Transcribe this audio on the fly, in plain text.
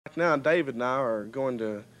Now David and I are going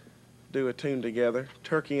to do a tune together,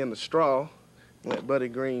 Turkey in the Straw. Let Buddy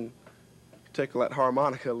Greene tickle that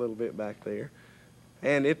harmonica a little bit back there.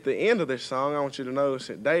 And at the end of this song, I want you to notice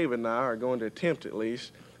that David and I are going to attempt at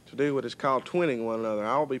least to do what is called twinning one another.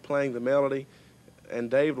 I'll be playing the melody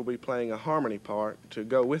and David will be playing a harmony part to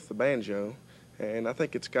go with the banjo. And I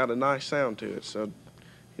think it's got a nice sound to it. So,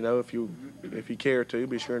 you know, if you care to,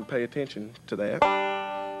 be sure and pay attention to that.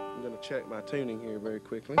 I'm going to check my tuning here very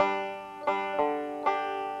quickly.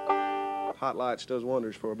 Hot lights does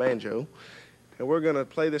wonders for a banjo. And we're going to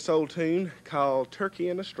play this old tune called Turkey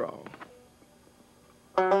in the Straw.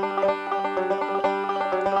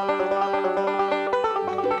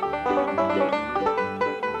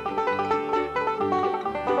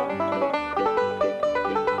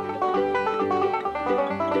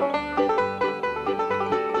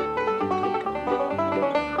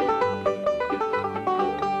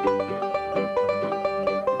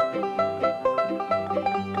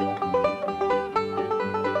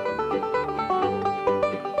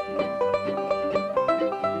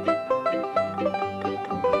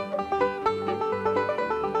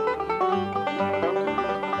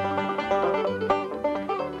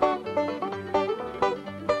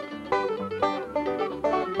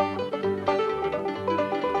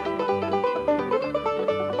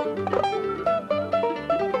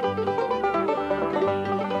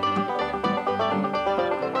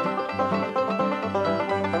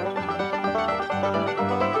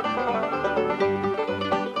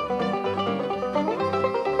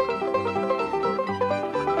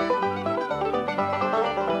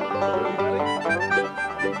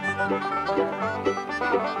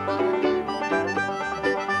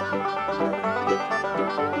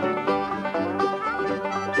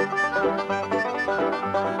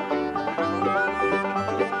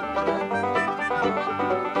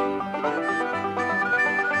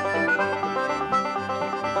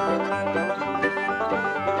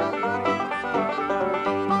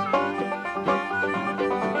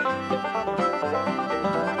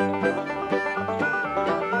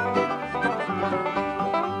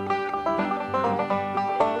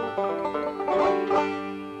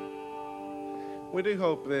 We do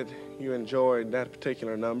hope that you enjoyed that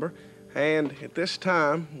particular number. And at this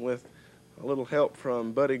time, with a little help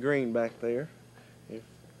from Buddy Greene back there, if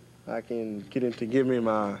I can get him to give me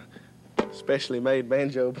my specially made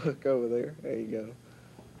banjo book over there. There you go.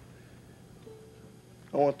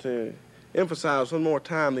 I want to emphasize one more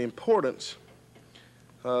time the importance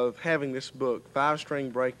of having this book,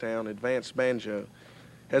 5-String Breakdown, Advanced Banjo.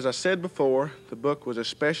 As I said before, the book was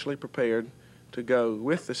especially prepared to go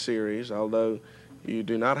with the series, although you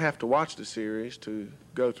do not have to watch the series to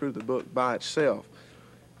go through the book by itself.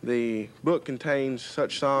 The book contains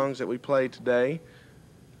such songs that we played today.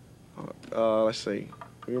 Let's see,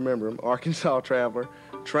 we remember them: Arkansas Traveler,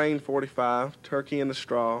 Train 45, Turkey in the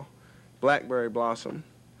Straw, Blackberry Blossom,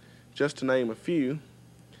 just to name a few.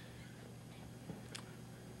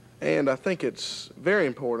 And I think it's very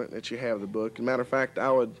important that you have the book. As a matter of fact,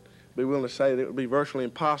 I would be willing to say that it would be virtually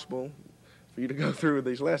impossible for you to go through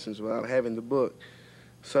these lessons without having the book.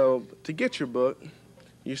 So to get your book,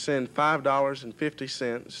 you send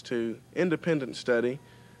 $5.50 to Independent Study,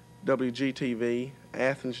 WGTV,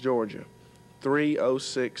 Athens, Georgia,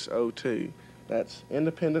 30602. That's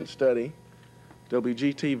Independent Study,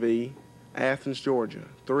 WGTV, Athens, Georgia,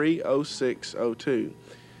 30602.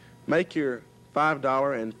 Make your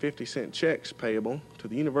 $5.50 checks payable to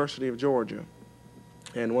the University of Georgia.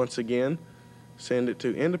 And once again, send it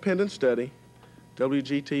to Independent Study,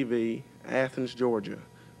 WGTV, Athens, Georgia,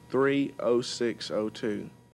 30602.